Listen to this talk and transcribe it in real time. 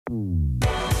Welcome,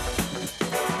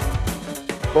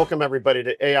 everybody,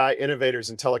 to AI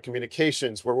Innovators in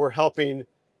Telecommunications, where we're helping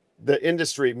the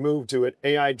industry move to an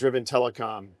AI-driven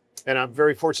telecom. And I'm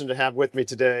very fortunate to have with me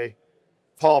today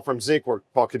Paul from Zinkworks.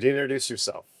 Paul, could you introduce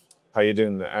yourself? How you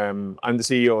doing? I'm the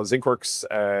CEO of Zinkworks.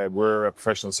 We're a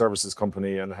professional services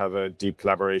company and have a deep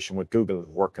collaboration with Google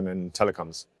working in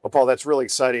telecoms. Well, Paul, that's really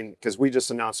exciting because we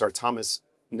just announced our autonomous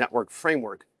network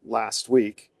framework last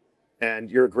week,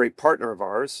 and you're a great partner of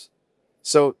ours.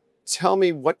 So tell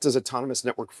me, what does autonomous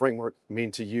network framework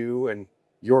mean to you and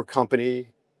your company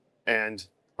and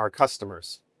our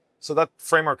customers? So that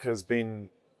framework has been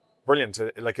brilliant.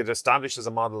 It establishes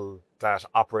a model that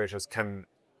operators can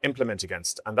implement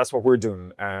against, and that's what we're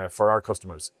doing for our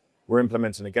customers. We're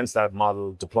implementing against that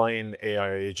model, deploying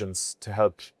AI agents to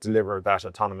help deliver that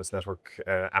autonomous network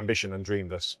ambition and dream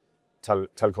that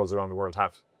telcos around the world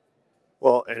have.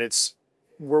 Well, and it's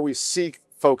where we see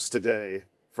folks today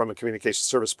from a communication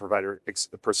service provider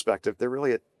perspective, they're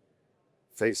really at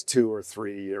phase 2 or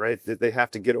 3, right? They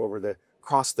have to get over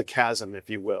cross the chasm,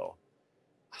 if you will.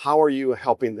 How are you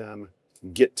helping them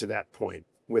get to that point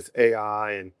with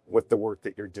AI and with the work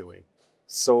that you're doing?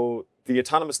 So the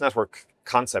autonomous network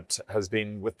concept has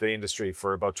been with the industry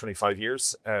for about 25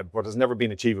 years, but has never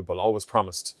been achievable, always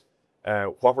promised.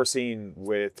 What we're seeing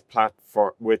with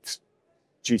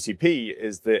GCP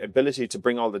is the ability to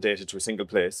bring all the data to a single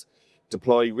place,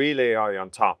 deploy real AI on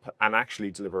top, and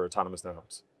actually deliver autonomous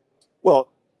networks. Well,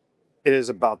 it is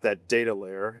about that data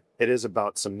layer. It is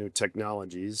about some new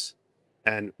technologies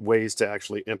and ways to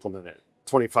actually implement it.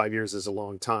 25 years is a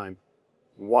long time.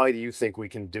 Why do you think we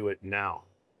can do it now?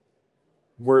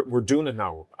 We're doing it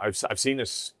now. I've seen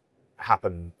it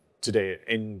happen today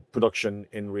in production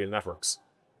in real networks.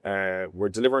 We're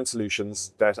delivering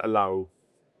solutions that allow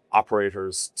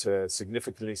operators to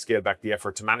significantly scale back the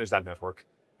effort to manage that network.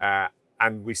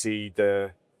 And we see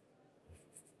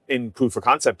in proof of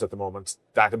concept at the moment,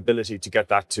 that ability to get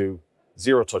that to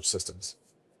zero-touch systems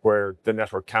where the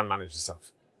network can manage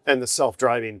itself. And the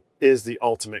self-driving is the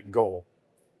ultimate goal.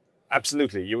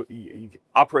 Absolutely.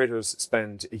 Operators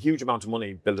spend a huge amount of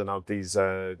money building out these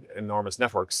enormous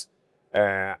networks.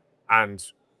 And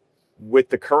with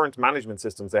the current management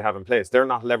systems they have in place, they're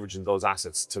not leveraging those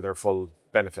assets to their full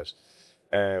benefit.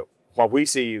 What we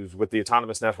see is with the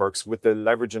autonomous networks, with the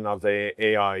leveraging of the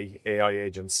AI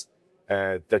agents,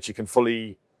 that you can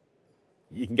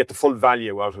get the full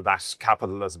value out of that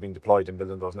capital that's being deployed in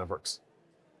building those networks.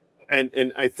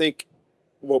 And I think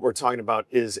what we're talking about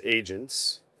is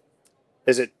agents.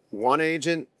 Is it one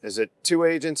agent? Is it 2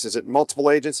 agents? Is it multiple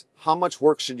agents? How much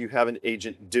work should you have an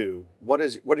agent do? What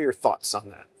are your thoughts on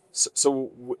that?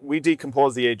 So we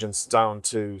decompose the agents down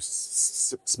to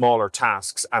smaller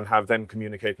tasks and have them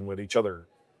communicating with each other.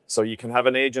 So you can have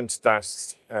an agent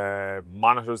that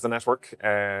monitors the network,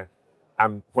 and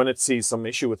when it sees some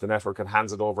issue with the network, it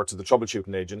hands it over to the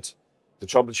troubleshooting agent. The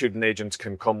troubleshooting agent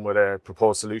can come with a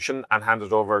proposed solution and hand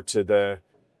it over to the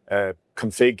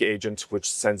config agent,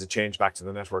 which sends a change back to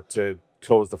the network to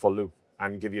close the full loop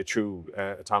and give you true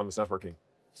autonomous networking.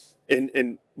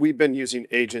 And we've been using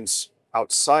agents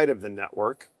outside of the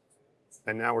network,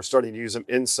 and now we're starting to use them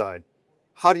inside.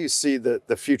 How do you see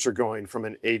the future going from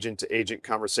an agent-to-agent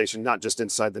conversation, not just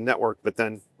inside the network, but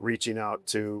then reaching out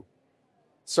to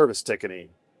service ticketing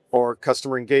or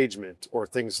customer engagement or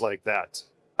things like that?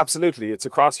 Absolutely. It's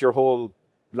across your whole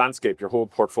landscape, your whole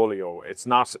portfolio. It's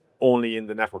not only in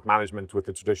the network management with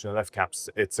the traditional FCAPs.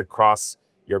 It's across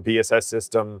your BSS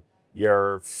system,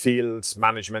 your field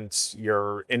management,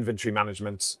 your inventory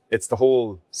management. It's the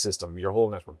whole system, your whole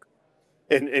network.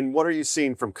 And what are you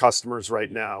seeing from customers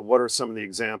right now? What are some of the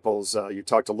examples? You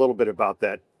talked a little bit about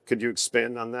that. Could you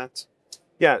expand on that?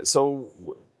 Yeah, so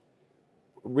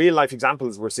real life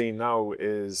examples we're seeing now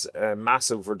is a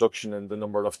massive reduction in the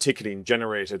number of ticketing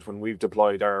generated when we've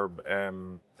deployed our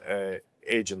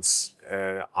agents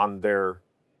on their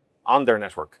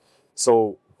network.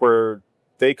 So where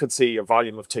they could see a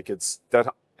volume of tickets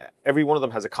that every one of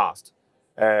them has a cost,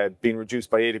 being reduced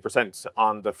by 80%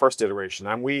 on the first iteration,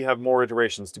 and we have more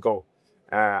iterations to go.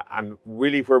 And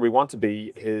really where we want to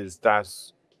be is that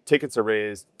tickets are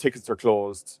raised, tickets are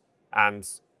closed, and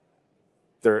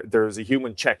there's a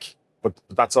human check, but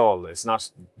that's all. It's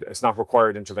not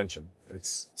required intervention.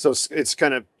 So it's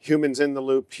kind of humans in the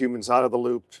loop, humans out of the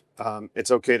loop. It's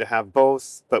okay to have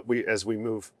both, but as we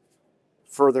move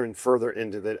further and further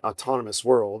into the autonomous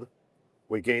world,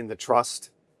 we gain the trust,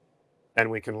 and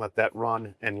we can let that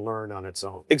run and learn on its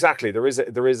own. Exactly. There is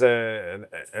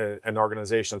an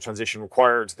organizational transition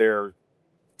required there,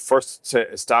 first to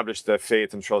establish the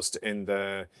faith and trust in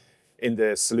the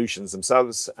solutions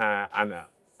themselves, and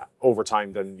over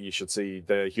time, then you should see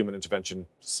the human intervention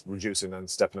reducing and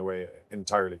stepping away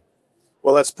entirely.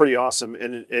 Well, that's pretty awesome.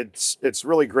 And it's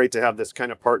really great to have this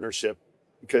kind of partnership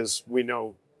because we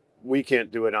know we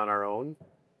can't do it on our own.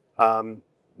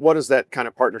 What does that kind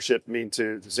of partnership mean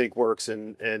to Zinkworks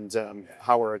and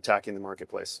how we're attacking the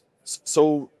marketplace?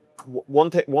 So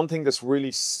one thing that's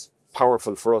really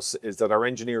powerful for us is that our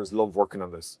engineers love working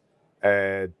on this.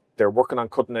 They're working on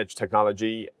cutting edge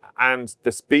technology, and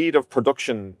the speed of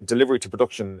production, delivery to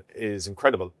production, is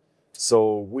incredible.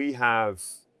 So we have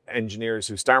engineers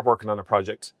who start working on a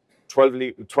project.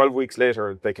 12 weeks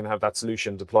later, they can have that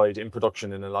solution deployed in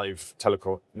production in a live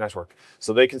telco network.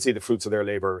 So they can see the fruits of their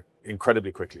labor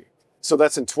incredibly quickly. So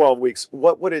that's in 12 weeks.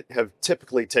 What would it have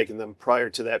typically taken them prior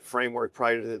to that framework,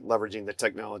 prior to leveraging the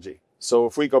technology? So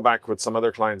if we go back with some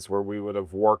other clients where we would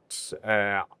have worked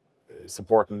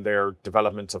supporting their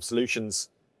development of solutions,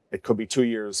 it could be 2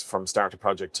 years from start of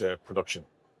project to production.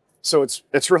 So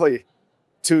it's really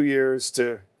 2 years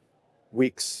to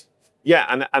weeks.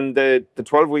 Yeah, and the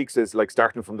 12 weeks is like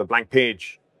starting from the blank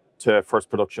page to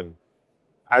first production.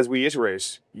 As we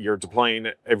iterate, you're deploying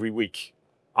every week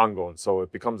ongoing. So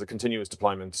it becomes a continuous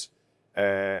deployment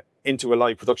into a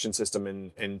live production system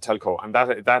in telco. And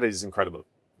that is incredible.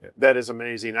 Yeah. That is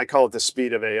amazing. I call it the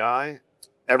speed of AI.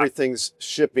 Everything's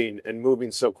shipping and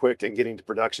moving so quick and getting to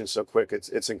production so quick.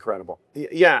 It's incredible.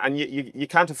 Yeah, and you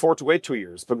can't afford to wait 2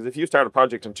 years, because if you start a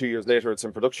project and 2 years later it's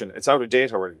in production, it's out of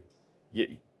date already.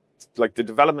 Like the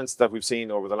developments that we've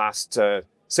seen over the last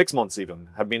 6 months even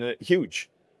have been huge.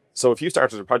 So if you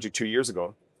started a project 2 years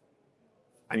ago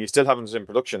and you still haven't it in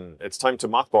production, it's time to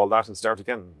mothball that and start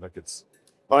again.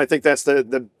 Well, I think that's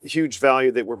the huge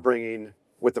value that we're bringing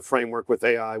with the framework, with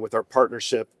AI, with our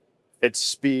partnership. It's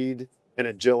speed and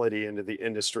agility into the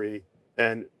industry.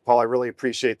 And Paul, I really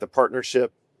appreciate the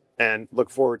partnership and look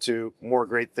forward to more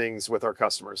great things with our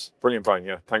customers. Brilliant, Brian.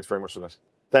 Yeah, thanks very much for that.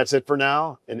 That's it for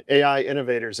now. And AI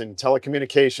Innovators in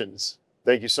Telecommunications.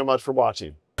 Thank you so much for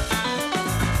watching.